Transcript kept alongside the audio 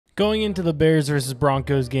Going into the Bears versus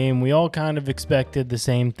Broncos game, we all kind of expected the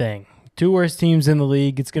same thing. Two worst teams in the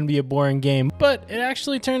league, it's going to be a boring game, but it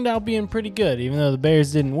actually turned out being pretty good, even though the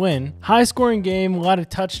Bears didn't win. High scoring game, a lot of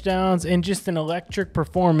touchdowns, and just an electric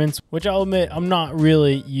performance, which I'll admit I'm not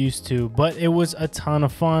really used to, but it was a ton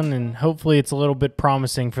of fun, and hopefully it's a little bit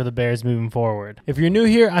promising for the Bears moving forward. If you're new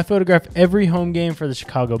here, I photograph every home game for the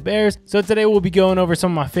Chicago Bears, so today we'll be going over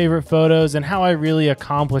some of my favorite photos and how I really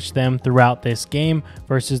accomplished them throughout this game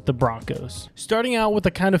versus the Broncos. Starting out with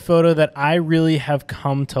the kind of photo that I really have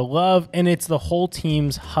come to love, and it's the whole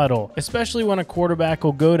team's huddle, especially when a quarterback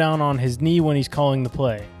will go down on his knee when he's calling the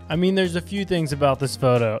play. I mean, there's a few things about this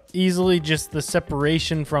photo. Easily just the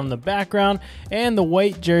separation from the background and the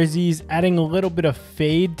white jerseys adding a little bit of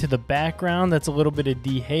fade to the background. That's a little bit of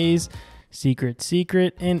dehaze.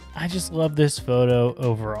 Secret, and I just love this photo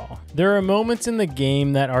overall. There are moments in the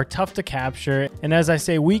game that are tough to capture, and as I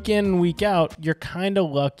say week in and week out, you're kind of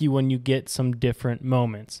lucky when you get some different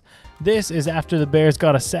moments. This is after the Bears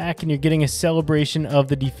got a sack and you're getting a celebration of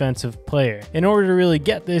the defensive player. In order to really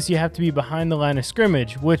get this, you have to be behind the line of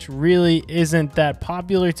scrimmage, which really isn't that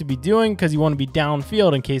popular to be doing because you want to be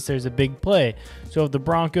downfield in case there's a big play. So if the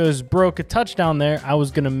Broncos broke a touchdown there, I was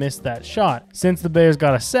going to miss that shot. Since the Bears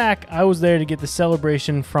got a sack, I was there to get the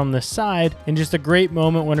celebration from the side, and just a great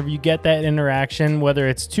moment whenever you get that interaction, whether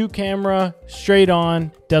it's to camera, straight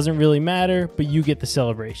on, doesn't really matter, but you get the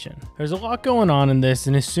celebration. There's a lot going on in this,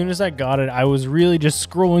 and as soon as I got it, I was really just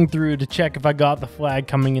scrolling through to check if I got the flag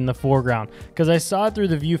coming in the foreground, because I saw it through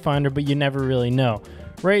the viewfinder, but you never really know.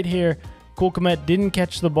 Right here, Cole Kmet didn't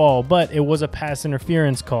catch the ball, but it was a pass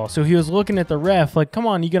interference call. So he was looking at the ref like, come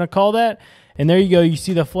on, you gonna call that? And there you go, you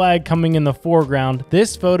see the flag coming in the foreground.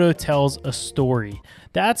 This photo tells a story.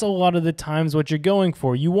 That's a lot of the times what you're going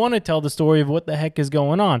for. You want to tell the story of what the heck is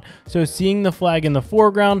going on. So seeing the flag in the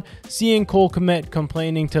foreground, seeing Cole Kmet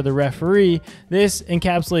complaining to the referee, this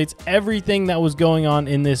encapsulates everything that was going on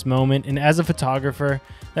in this moment. And as a photographer,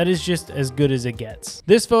 that is just as good as it gets.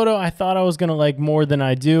 This photo I thought I was going to like more than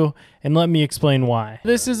I do, and let me explain why.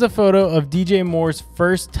 This is a photo of DJ Moore's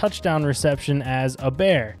first touchdown reception as a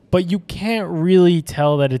Bear, but you can't really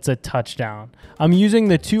tell that it's a touchdown. I'm using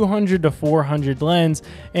the 200 to 400 lens,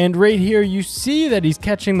 and right here you see that he's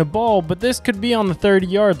catching the ball, but this could be on the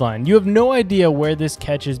 30-yard line. You have no idea where this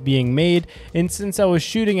catch is being made, and since I was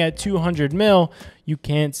shooting at 200 mil, you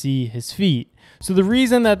can't see his feet. So the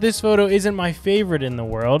reason that this photo isn't my favorite in the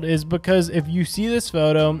world is because if you see this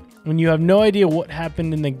photo and you have no idea what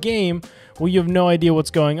happened in the game, well, you have no idea what's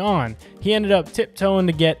going on. He ended up tiptoeing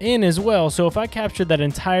to get in as well. So if I captured that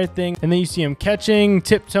entire thing and then you see him catching,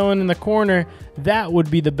 tiptoeing in the corner, that would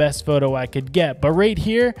be the best photo I could get. But right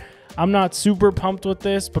here, I'm not super pumped with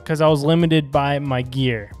this because I was limited by my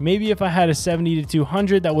gear. Maybe if I had a 70 to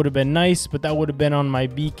 200, that would have been nice, but that would have been on my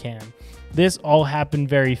B cam. This all happened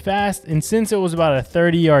very fast, and since it was about a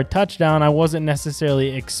 30-yard touchdown, I wasn't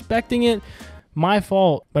necessarily expecting it. My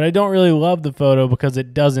fault, but I don't really love the photo because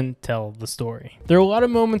it doesn't tell the story. There are a lot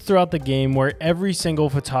of moments throughout the game where every single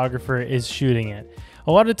photographer is shooting it.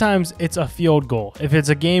 A lot of times it's a field goal. If it's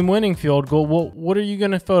a game-winning field goal, well, what are you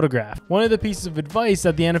going to photograph? One of the pieces of advice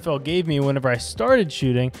that the NFL gave me whenever I started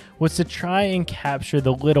shooting was to try and capture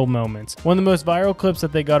the little moments. One of the most viral clips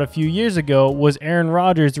that they got a few years ago was Aaron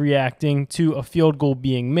Rodgers reacting to a field goal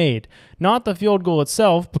being made. Not the field goal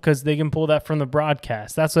itself, because they can pull that from the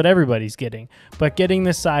broadcast. That's what everybody's getting. But getting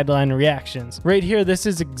the sideline reactions. Right here, this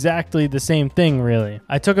is exactly the same thing, really.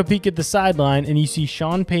 I took a peek at the sideline, and you see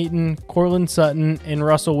Sean Payton, Courtland Sutton, and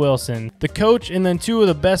Russell Wilson, the coach, and then two of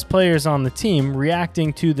the best players on the team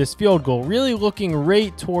reacting to this field goal, really looking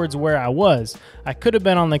right towards where I was. I could have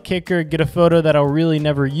been on the kicker, get a photo that I'll really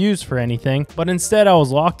never use for anything, but instead I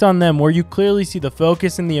was locked on them, where you clearly see the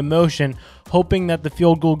focus and the emotion, hoping that the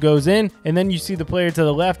field goal goes in, and then you see the player to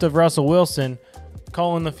the left of Russell Wilson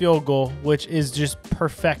calling the field goal, which is just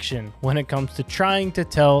perfection when it comes to trying to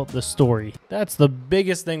tell the story. That's the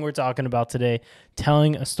biggest thing we're talking about today,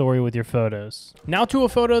 telling a story with your photos. Now to a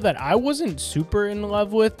photo that I wasn't super in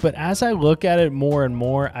love with, but as I look at it more and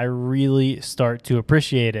more, I really start to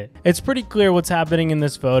appreciate it. It's pretty clear what's happening in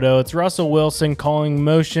this photo. It's Russell Wilson calling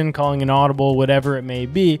motion, calling an audible, whatever it may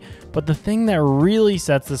be, but the thing that really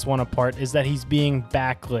sets this one apart is that he's being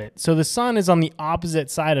backlit. So the sun is on the opposite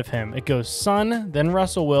side of him. It goes sun, then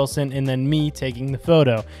Russell Wilson, and then me taking the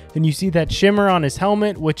photo. And you see that shimmer on his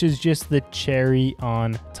helmet, which is just the cherry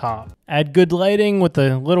on top. Add good lighting with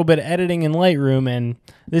a little bit of editing in Lightroom, and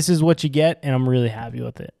this is what you get, and I'm really happy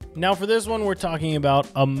with it. Now for this one, we're talking about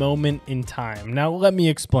a moment in time. Now let me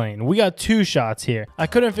explain. We got two shots here. I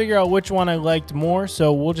couldn't figure out which one I liked more,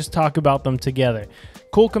 so we'll just talk about them together.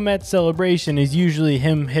 Cole Kmet's celebration is usually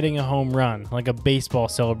him hitting a home run, like a baseball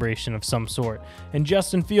celebration of some sort, and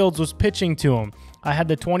Justin Fields was pitching to him. I had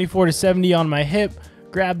the 24-70 on my hip,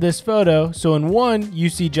 grab this photo, so in one you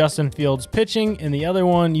see Justin Fields pitching, in the other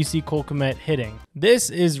one you see Cole Kmet hitting. This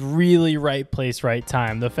is really right place, right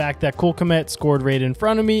time. The fact that Cole Kmet scored right in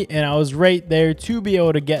front of me and I was right there to be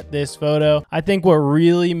able to get this photo. I think what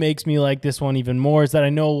really makes me like this one even more is that I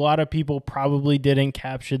know a lot of people probably didn't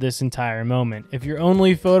capture this entire moment. If you're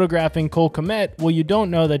only photographing Cole Kmet, well, you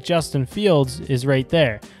don't know that Justin Fields is right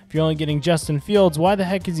there. If you're only getting Justin Fields, why the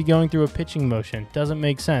heck is he going through a pitching motion? Doesn't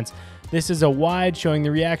make sense. This is a wide showing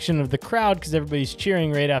the reaction of the crowd because everybody's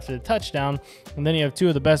cheering right after the touchdown, and then you have two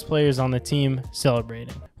of the best players on the team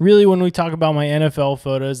celebrating. Really, when we talk about my NFL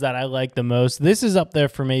photos that I like the most, this is up there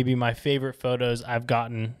for maybe my favorite photos I've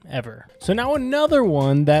gotten ever. So now another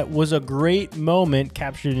one that was a great moment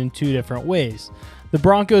captured in two different ways. The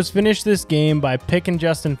Broncos finished this game by picking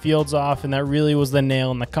Justin Fields off, and that really was the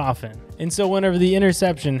nail in the coffin. And so whenever the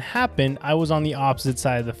interception happened, I was on the opposite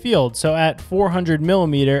side of the field. So at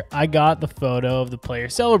 400mm, I got the photo of the player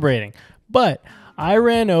celebrating. But I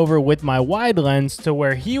ran over with my wide lens to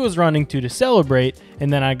where he was running to celebrate,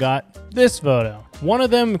 and then I got this photo. One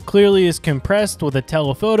of them clearly is compressed with a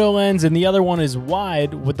telephoto lens, and the other one is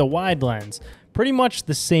wide with the wide lens. Pretty much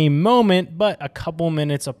the same moment, but a couple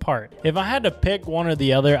minutes apart. If I had to pick one or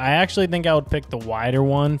the other, I actually think I would pick the wider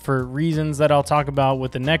one for reasons that I'll talk about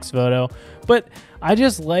with the next photo, but I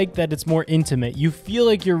just like that it's more intimate. You feel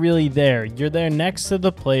like you're really there. You're there next to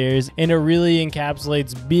the players, and it really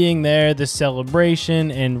encapsulates being there, the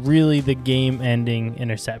celebration, and really the game-ending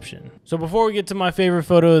interception. So before we get to my favorite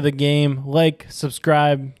photo of the game, like,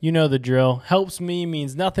 subscribe, you know the drill. Helps me,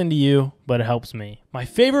 means nothing to you, but it helps me. My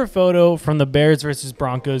favorite photo from the Bears versus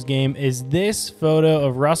Broncos game is this photo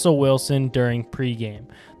of Russell Wilson during pregame.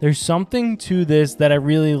 There's something to this that I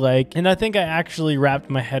really like, and I think I actually wrapped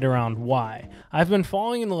my head around why. I've been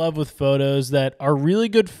falling in love with photos that are really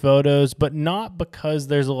good photos, but not because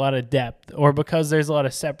there's a lot of depth or because there's a lot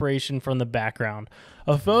of separation from the background.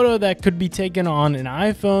 A photo that could be taken on an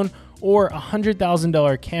iPhone or a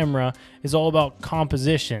 $100,000 camera is all about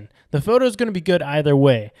composition. The photo is going to be good either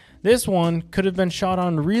way. This one could have been shot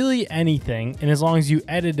on really anything, and as long as you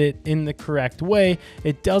edit it in the correct way,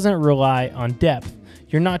 it doesn't rely on depth.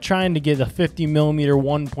 You're not trying to get a 50mm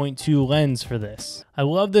 1.2 lens for this. I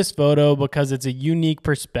love this photo because it's a unique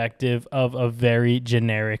perspective of a very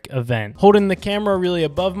generic event. Holding the camera really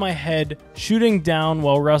above my head, shooting down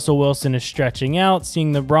while Russell Wilson is stretching out,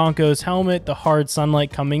 seeing the Broncos helmet, the hard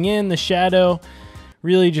sunlight coming in, the shadow.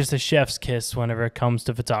 Really just a chef's kiss whenever it comes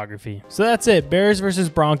to photography. So that's it, Bears versus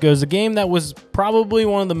Broncos, a game that was probably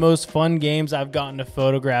one of the most fun games I've gotten to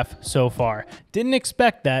photograph so far. Didn't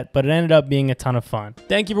expect that, but it ended up being a ton of fun.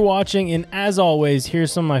 Thank you for watching, and as always,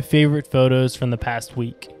 here's some of my favorite photos from the past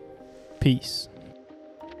week. Peace.